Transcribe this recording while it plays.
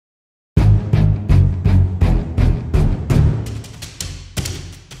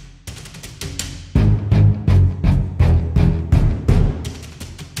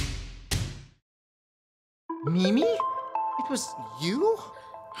was you?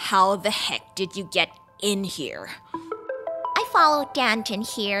 How the heck did you get in here? I followed Danton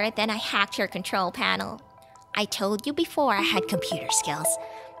here, then I hacked her control panel. I told you before I had computer skills.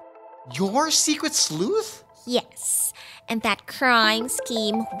 Your secret sleuth? Yes, and that crime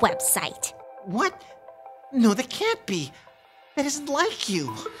scheme website. What? No, that can't be. That isn't like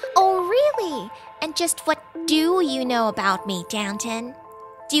you. Oh, really? And just what do you know about me, Danton?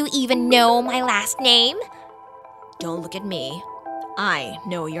 Do you even know my last name? Don't look at me. I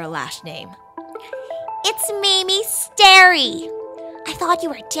know your last name. It's Mimi Sterry. I thought you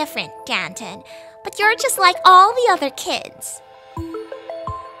were different, Danton, but you're just like all the other kids.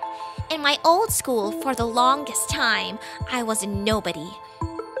 In my old school, for the longest time, I was a nobody.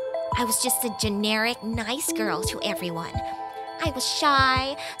 I was just a generic nice girl to everyone. I was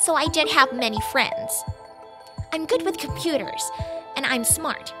shy, so I didn't have many friends. I'm good with computers, and I'm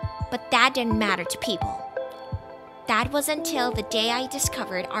smart, but that didn't matter to people. That was until the day I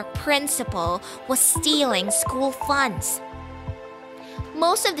discovered our principal was stealing school funds.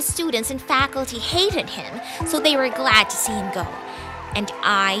 Most of the students and faculty hated him, so they were glad to see him go. And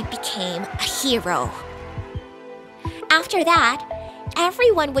I became a hero. After that,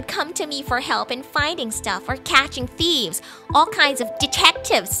 everyone would come to me for help in finding stuff or catching thieves, all kinds of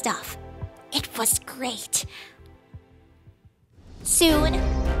detective stuff. It was great. Soon,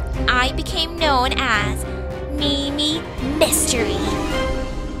 I became known as Mimi Mystery.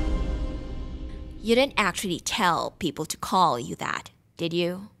 You didn't actually tell people to call you that, did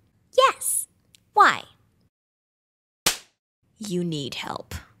you? Yes. Why? You need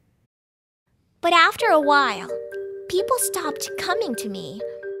help. But after a while, people stopped coming to me.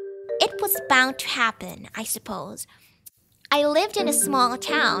 It was bound to happen, I suppose. I lived in a small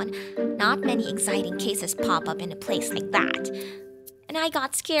town. Not many exciting cases pop up in a place like that. And I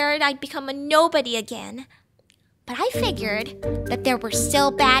got scared I'd become a nobody again. But I figured that there were still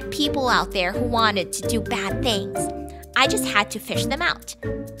bad people out there who wanted to do bad things. I just had to fish them out.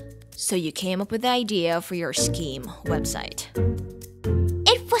 So you came up with the idea for your scheme website.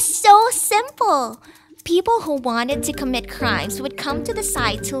 It was so simple. People who wanted to commit crimes would come to the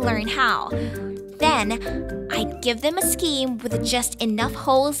site to learn how. Then, I'd give them a scheme with just enough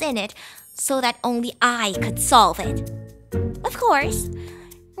holes in it so that only I could solve it. Of course,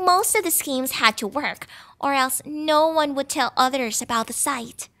 most of the schemes had to work, or else no one would tell others about the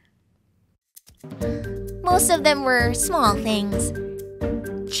site. Most of them were small things.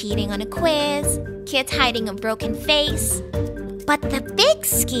 Cheating on a quiz, kids hiding a broken face. But the big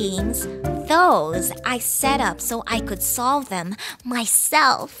schemes, those I set up so I could solve them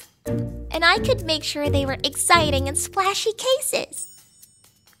myself. And I could make sure they were exciting and splashy cases.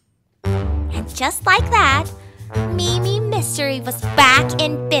 And just like that, Mimi Mystery was back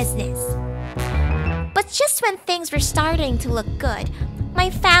in business. But just when things were starting to look good, my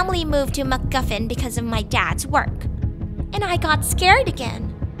family moved to MacGuffin because of my dad's work. And I got scared again.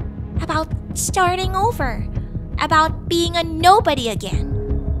 About starting over. About being a nobody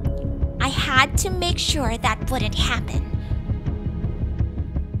again. I had to make sure that wouldn't happen.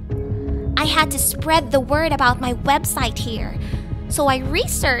 I had to spread the word about my website here, so I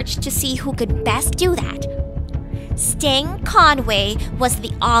researched to see who could best do that. Sting Conway was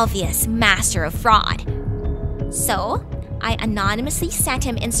the obvious master of fraud. So, I anonymously sent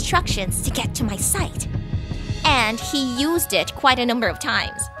him instructions to get to my site. And he used it quite a number of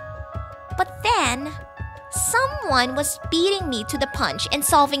times. But then, someone was beating me to the punch in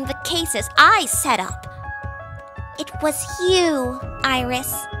solving the cases I set up. It was you,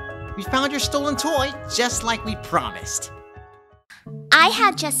 Iris. We found your stolen toy, just like we promised. I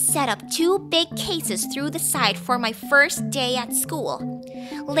had just set up 2 big cases through the site for my first day at school,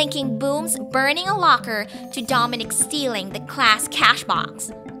 linking Boom's burning a locker to Dominic stealing the class cash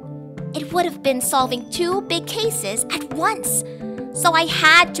box. It would have been solving 2 big cases at once, so I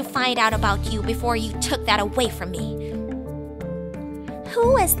had to find out about you before you took that away from me.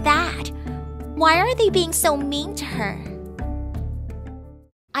 Who is that? Why are they being so mean to her?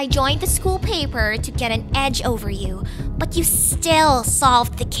 I joined the school paper to get an edge over you, but you still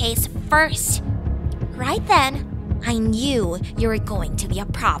solved the case first. Right then, I knew you were going to be a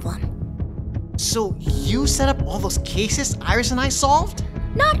problem. So you set up all those cases Iris and I solved?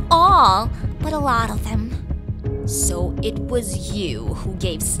 Not all, but a lot of them. So it was you who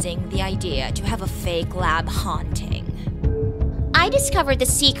gave Sting the idea to have a fake lab haunting. I discovered the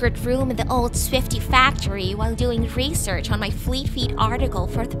secret room in the old Swifty factory while doing research on my Fleet Feet article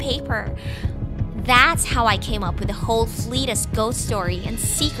for the paper. That's how I came up with the whole Fleetest ghost story and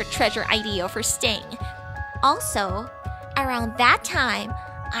secret treasure idea for Sting. Also, around that time,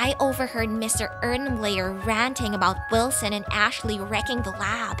 I overheard Mr. Ernlayer ranting about Wilson and Ashley wrecking the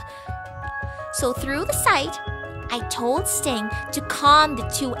lab. So through the site, I told Sting to con the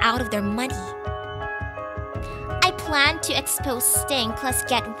two out of their money. I planned to expose Sting plus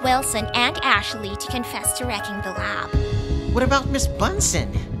get Wilson and Ashley to confess to wrecking the lab. What about Miss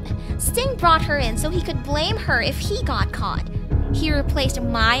Bunsen? Sting brought her in so he could blame her if he got caught. He replaced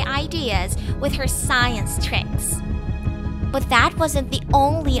my ideas with her science tricks. But that wasn't the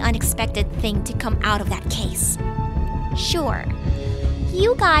only unexpected thing to come out of that case. Sure,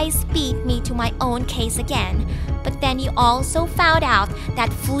 you guys beat me to my own case again, but then you also found out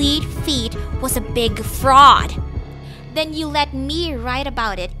that Fleet Feet was a big fraud. Then you let me write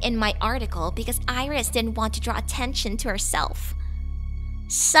about it in my article because Iris didn't want to draw attention to herself.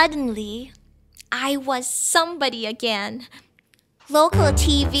 Suddenly, I was somebody again. Local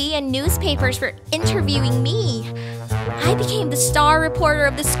TV and newspapers were interviewing me. I became the star reporter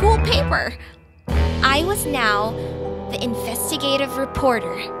of the school paper. I was now the investigative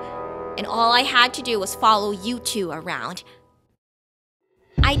reporter, and all I had to do was follow you two around.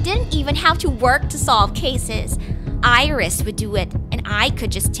 I didn't even have to work to solve cases. Iris would do it, and I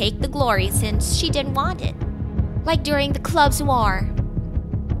could just take the glory since she didn't want it. Like during the club's war.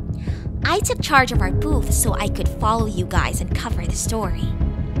 I took charge of our booth so I could follow you guys and cover the story.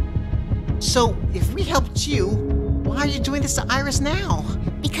 So, if we helped you, why are you doing this to Iris now?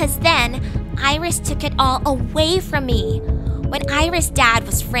 Because then, Iris took it all away from me. When Iris' dad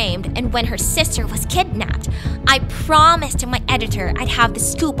was framed and when her sister was kidnapped, I promised my editor I'd have the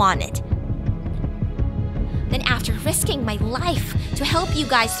scoop on it. Then after risking my life to help you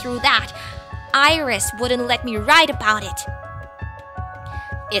guys through that, Iris wouldn't let me write about it.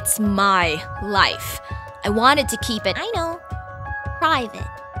 It's my life. I wanted to keep it, I know, private.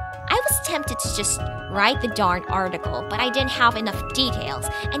 I was tempted to just write the darn article, but I didn't have enough details,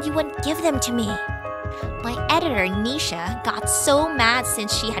 and you wouldn't give them to me. My editor, Nisha, got so mad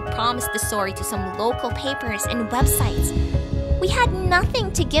since she had promised the story to some local papers and websites. We had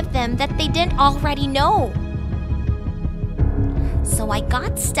nothing to give them that they didn't already know. So I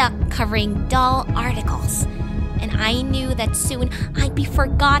got stuck covering dull articles, and I knew that soon I'd be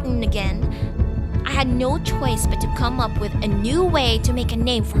forgotten again. I had no choice but to come up with a new way to make a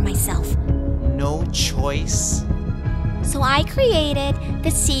name for myself. No choice? So I created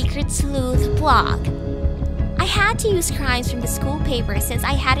the Secret Sleuth blog. I had to use crimes from the school paper since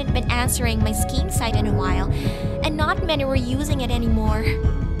I hadn't been answering my scheme site in a while, and not many were using it anymore.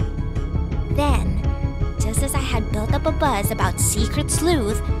 Then, just as I had built up a buzz about Secret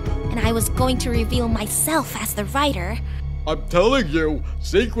Sleuth, and I was going to reveal myself as the writer, I'm telling you,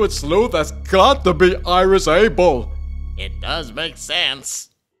 Secret Sleuth has got to be Iris Abel. It does make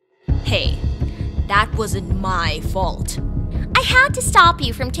sense. Hey, that wasn't my fault. I had to stop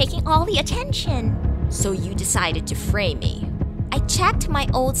you from taking all the attention. So you decided to frame me. I checked my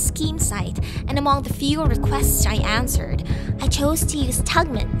old scheme site, and among the few requests I answered, I chose to use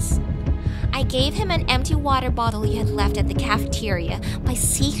Tugman's. I gave him an empty water bottle he had left at the cafeteria by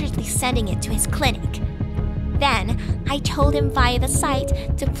secretly sending it to his clinic. Then, I told him via the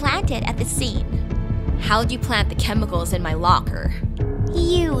site to plant it at the scene. How'd you plant the chemicals in my locker?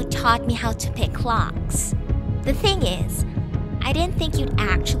 You taught me how to pick locks. The thing is, I didn't think you'd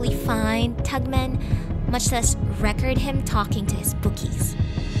actually find Tugman, much less record him talking to his bookies.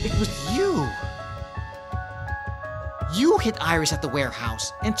 It was you! You hit Iris at the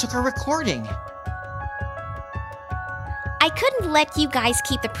warehouse and took her recording. I couldn't let you guys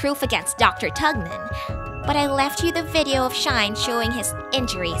keep the proof against Dr. Tugman, but I left you the video of Shine showing his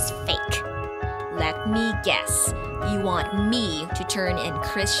injuries fake. Let me guess. You want me to turn in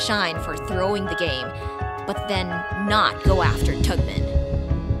Chris Shine for throwing the game, but then not go after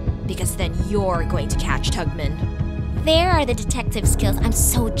Tugman. Because then you're going to catch Tugman. There are the detective skills I'm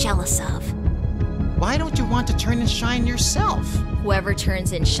so jealous of. Why don't you want to turn in Shine yourself? Whoever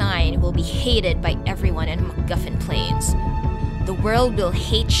turns in Shine will be hated by everyone in MacGuffin Plains. The world will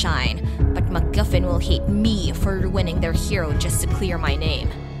hate Shine, but MacGuffin will hate me for ruining their hero just to clear my name.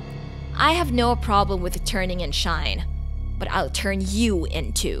 I have no problem with turning in Shine, but I'll turn you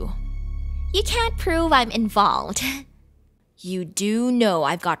in too. You can't prove I'm involved. You do know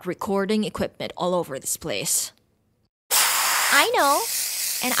I've got recording equipment all over this place. I know,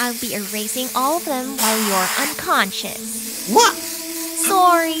 and I'll be erasing all of them while you're unconscious. What?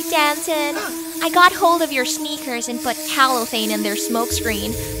 Sorry, Danton. I got hold of your sneakers and put halothane in their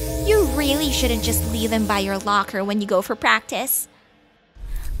smokescreen. You really shouldn't just leave them by your locker when you go for practice.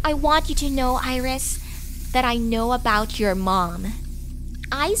 I want you to know, Iris, that I know about your mom.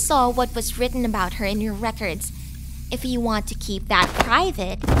 I saw what was written about her in your records, If you want to keep that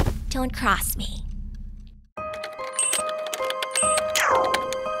private, don't cross me.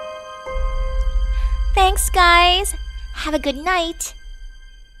 Thanks, guys. Have a good night.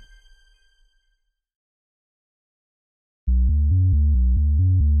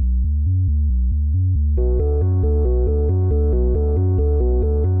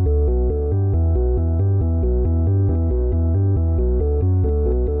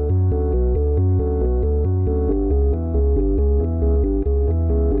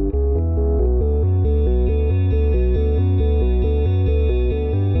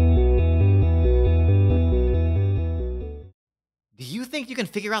 Do you think you can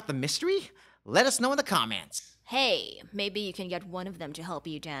figure out the mystery? Let us know in the comments. Hey, maybe you can get one of them to help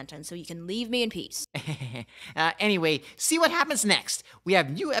you, Danton, so you can leave me in peace. Anyway, see what happens next. We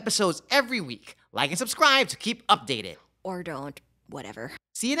have new episodes every week. Like and subscribe to keep updated. Or don't. Whatever.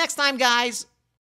 See you next time, guys.